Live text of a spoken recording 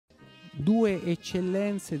Due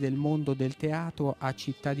eccellenze del mondo del teatro a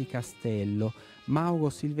Città di Castello, Mauro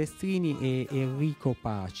Silvestrini e Enrico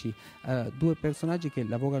Paci, due personaggi che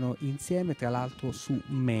lavorano insieme tra l'altro su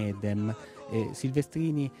Medem.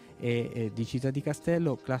 Silvestrini è di Città di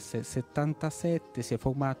Castello, classe 77, si è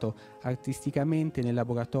formato artisticamente nel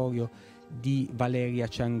laboratorio di Valeria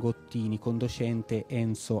Ciangottini con docente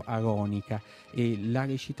Enzo Aronica. E la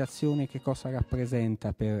recitazione che cosa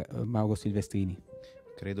rappresenta per Mauro Silvestrini?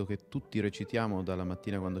 Credo che tutti recitiamo dalla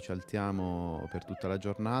mattina quando ci alziamo per tutta la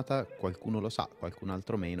giornata, qualcuno lo sa, qualcun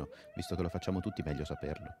altro meno, visto che lo facciamo tutti meglio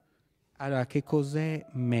saperlo. Allora, che cos'è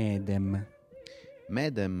Medem?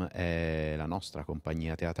 Medem è la nostra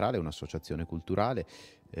compagnia teatrale, un'associazione culturale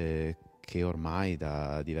che ormai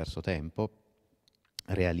da diverso tempo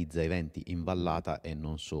realizza eventi in Vallata e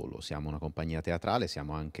non solo. Siamo una compagnia teatrale,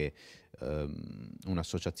 siamo anche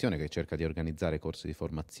un'associazione che cerca di organizzare corsi di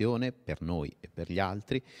formazione per noi e per gli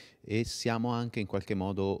altri, e siamo anche in qualche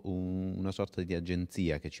modo una sorta di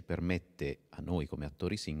agenzia che ci permette a noi come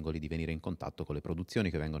attori singoli di venire in contatto con le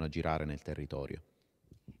produzioni che vengono a girare nel territorio.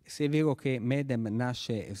 Se è vero che Medem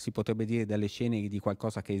nasce, si potrebbe dire, dalle ceneri di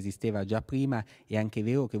qualcosa che esisteva già prima, è anche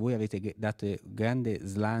vero che voi avete dato grande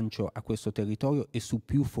slancio a questo territorio e su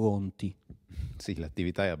più fronti. Sì,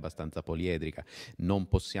 l'attività è abbastanza poliedrica, non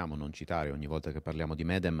possiamo non citare ogni volta che parliamo di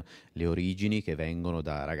Medem le origini che vengono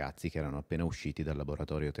da ragazzi che erano appena usciti dal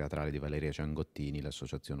laboratorio teatrale di Valeria Ciangottini,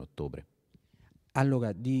 l'associazione Ottobre.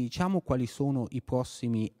 Allora, diciamo quali sono i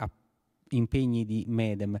prossimi impegni di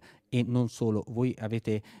Medem e non solo, voi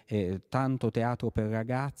avete tanto teatro per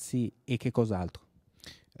ragazzi e che cos'altro?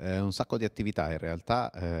 Un sacco di attività in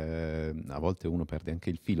realtà, a volte uno perde anche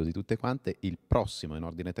il filo di tutte quante. Il prossimo in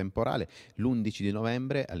ordine temporale, l'11 di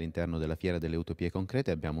novembre all'interno della Fiera delle Utopie Concrete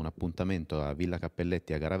abbiamo un appuntamento a Villa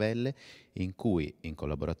Cappelletti a Garavelle in cui in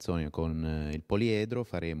collaborazione con il Poliedro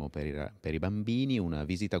faremo per i bambini una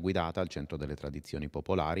visita guidata al Centro delle Tradizioni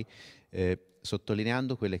Popolari,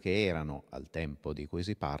 sottolineando quelle che erano al tempo di cui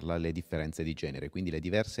si parla le differenze di genere, quindi le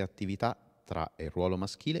diverse attività tra il ruolo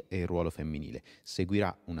maschile e il ruolo femminile.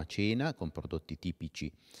 Seguirà una cena con prodotti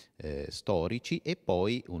tipici storici e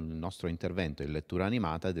poi un nostro intervento in lettura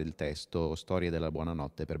animata del testo Storie della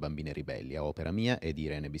buonanotte per bambine ribelli, a opera mia e di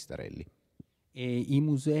Irene Bistarelli. E i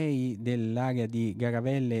musei dell'area di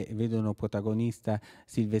Garavelle vedono protagonista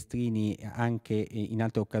Silvestrini anche in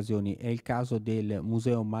altre occasioni. È il caso del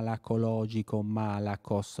Museo Malacologico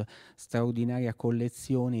Malacos, straordinaria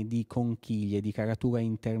collezione di conchiglie di caratura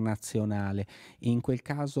internazionale. In quel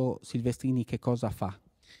caso Silvestrini che cosa fa?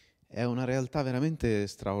 È una realtà veramente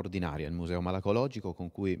straordinaria il Museo Malacologico con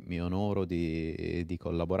cui mi onoro di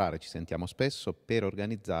collaborare, ci sentiamo spesso per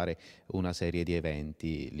organizzare una serie di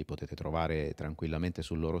eventi, li potete trovare tranquillamente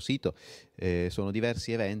sul loro sito. Sono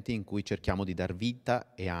diversi eventi in cui cerchiamo di dar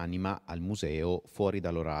vita e anima al museo fuori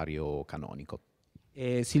dall'orario canonico.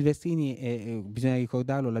 Silvestrini, bisogna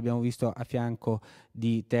ricordarlo, l'abbiamo visto a fianco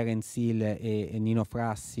di Terence Hill e Nino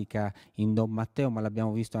Frassica in Don Matteo, ma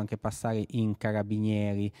l'abbiamo visto anche passare in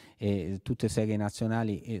Carabinieri, tutte serie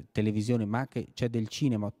nazionali, televisione, ma anche c'è del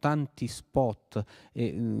cinema, tanti spot.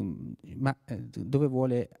 Dove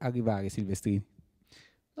vuole arrivare Silvestrini?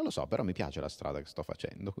 Non lo so, però mi piace la strada che sto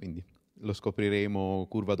facendo, quindi lo scopriremo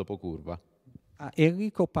curva dopo curva.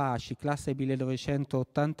 Enrico Paci, classe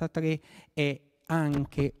 1983, è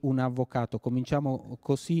anche un avvocato. Cominciamo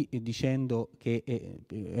così dicendo che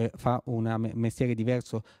fa un mestiere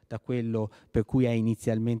diverso da quello per cui ha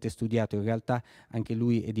inizialmente studiato. In realtà anche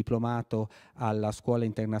lui è diplomato alla Scuola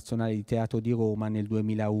Internazionale di Teatro di Roma nel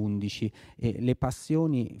 2011. Le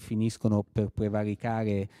passioni finiscono per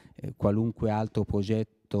prevaricare qualunque altro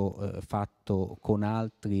progetto fatto con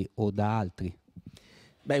altri o da altri.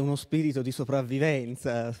 Beh, uno spirito di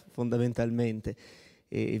sopravvivenza fondamentalmente.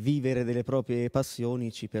 E vivere delle proprie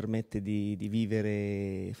passioni ci permette di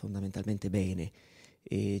vivere fondamentalmente bene,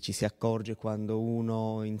 e ci si accorge quando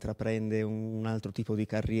uno intraprende un altro tipo di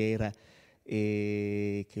carriera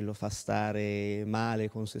e che lo fa stare male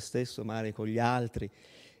con se stesso, male con gli altri,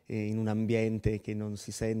 in un ambiente che non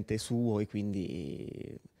si sente suo, e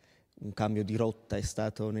quindi un cambio di rotta è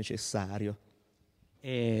stato necessario.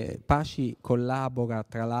 Paci collabora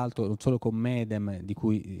tra l'altro non solo con Medem, di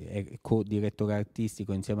cui è co-direttore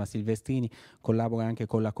artistico insieme a Silvestrini, collabora anche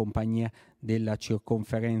con la compagnia della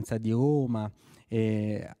Circonferenza di Roma,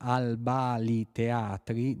 al Bali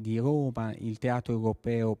Teatri di Roma, il Teatro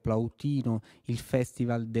Europeo Plautino, il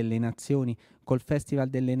Festival delle Nazioni. Col Festival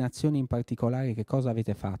delle Nazioni in particolare che cosa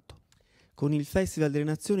avete fatto? Con il Festival delle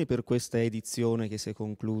Nazioni, per questa edizione che si è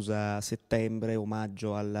conclusa a settembre,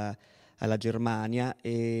 omaggio alla Germania,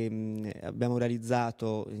 e abbiamo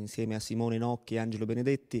realizzato insieme a Simone Nocchi e Angelo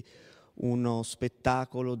Benedetti uno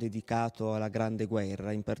spettacolo dedicato alla Grande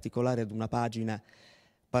Guerra, in particolare ad una pagina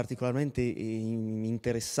particolarmente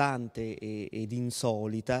interessante ed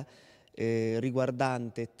insolita,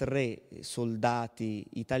 riguardante 3 soldati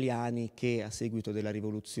italiani che a seguito della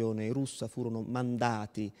rivoluzione russa furono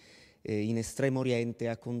mandati in Estremo Oriente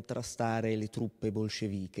a contrastare le truppe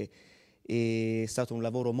bolsceviche. È stato un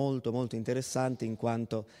lavoro molto molto interessante, in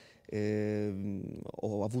quanto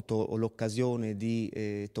ho avuto l'occasione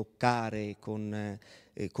di toccare con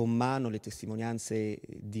mano le testimonianze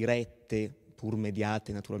dirette, pur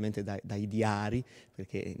mediate naturalmente dai diari,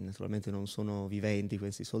 perché naturalmente non sono viventi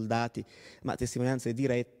questi soldati, ma testimonianze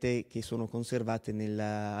dirette che sono conservate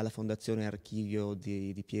alla Fondazione Archivio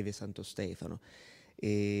di Pieve Santo Stefano.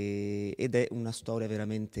 Ed è una storia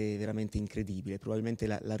veramente, veramente incredibile. Probabilmente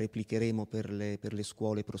la replicheremo per le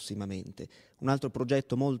scuole prossimamente. Un altro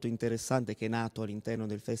progetto molto interessante che è nato all'interno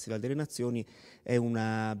del Festival delle Nazioni è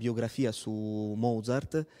una biografia su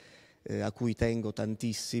Mozart, a cui tengo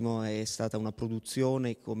tantissimo. È stata una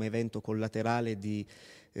produzione come evento collaterale di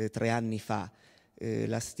 3 anni fa.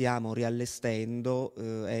 La stiamo riallestendo,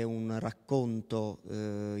 è un racconto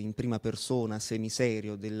in prima persona,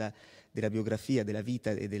 semiserio, della biografia, della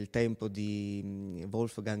vita e del tempo di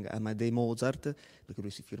Wolfgang Amadei Mozart, perché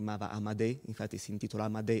lui si firmava Amadè, infatti si intitola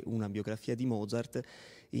Amadè, una biografia di Mozart,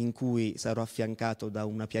 in cui sarò affiancato da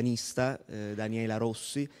una pianista, Daniela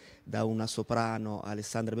Rossi, da una soprano,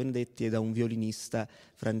 Alessandra Benedetti, e da un violinista,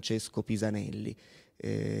 Francesco Pisanelli.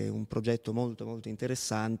 Un progetto molto molto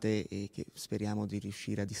interessante e che speriamo di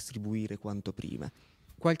riuscire a distribuire quanto prima.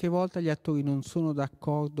 Qualche volta gli attori non sono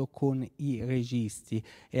d'accordo con i registi.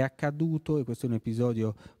 È accaduto, e questo è un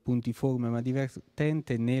episodio puntiforme ma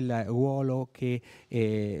divertente, nel ruolo che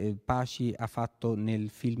Paci ha fatto nel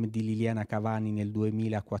film di Liliana Cavani nel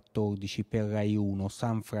 2014 per Rai 1,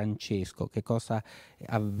 San Francesco. Che cosa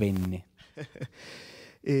avvenne?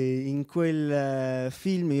 In quel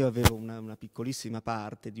film io avevo una piccolissima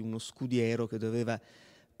parte di uno scudiero che doveva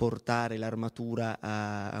portare l'armatura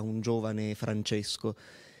a un giovane Francesco,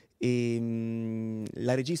 e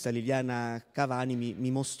la regista Liliana Cavani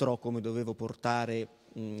mi mostrò come dovevo portare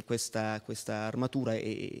questa armatura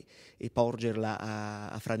e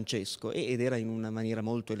porgerla a Francesco, ed era in una maniera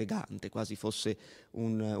molto elegante, quasi fosse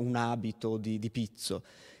un abito di pizzo.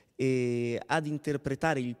 E ad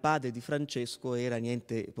interpretare il padre di Francesco era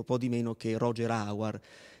niente po' di meno che Roger Howard,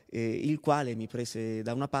 il quale mi prese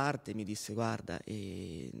da una parte e mi disse: guarda,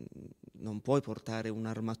 non puoi portare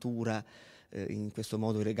un'armatura in questo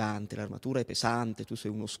modo elegante, l'armatura è pesante, tu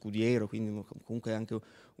sei uno scudiero, quindi comunque anche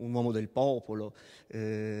un uomo del popolo,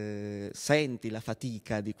 senti la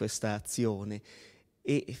fatica di questa azione.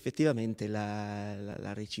 E effettivamente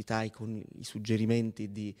la recitai con i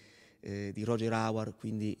suggerimenti di Roger Howard,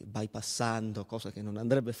 quindi bypassando, cosa che non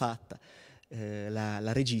andrebbe fatta,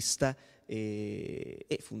 la regista,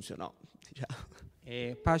 e funzionò, diciamo.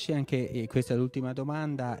 Pace, anche questa è l'ultima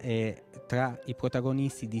domanda, tra i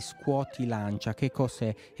protagonisti di Scuoti Lancia, che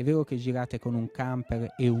cos'è? È vero che girate con un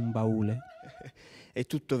camper e un baule? È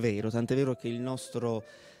tutto vero, tant'è vero che il nostro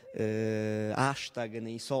hashtag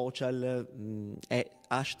nei social è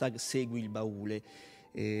hashtag segui il baule.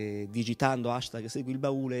 Digitando hashtag segui il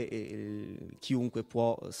baule chiunque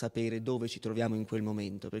può sapere dove ci troviamo in quel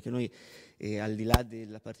momento, perché noi al di là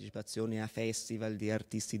della partecipazione a festival di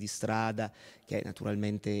artisti di strada, che è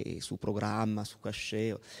naturalmente su programma, su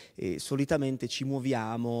cachet, solitamente ci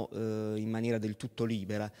muoviamo in maniera del tutto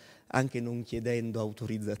libera, anche non chiedendo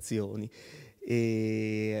autorizzazioni.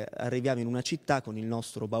 E arriviamo in una città con il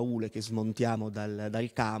nostro baule che smontiamo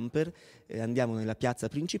dal camper, andiamo nella piazza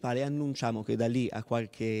principale e annunciamo che da lì a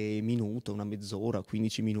qualche minuto, una mezz'ora,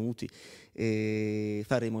 15 minuti,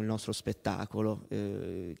 faremo il nostro spettacolo,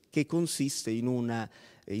 che consiste in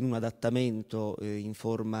un adattamento in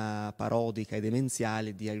forma parodica e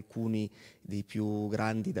demenziale di alcuni dei più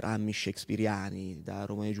grandi drammi shakespeariani, da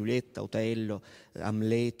Romeo e Giulietta, Otello,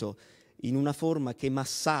 Amleto, in una forma che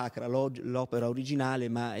massacra l'opera originale,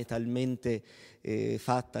 ma è talmente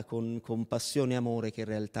fatta con passione e amore che in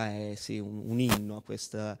realtà è sì, un inno a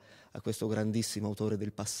questo grandissimo autore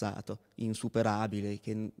del passato, insuperabile,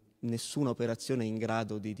 che nessuna operazione è in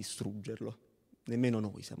grado di distruggerlo, nemmeno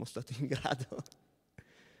noi siamo stati in grado.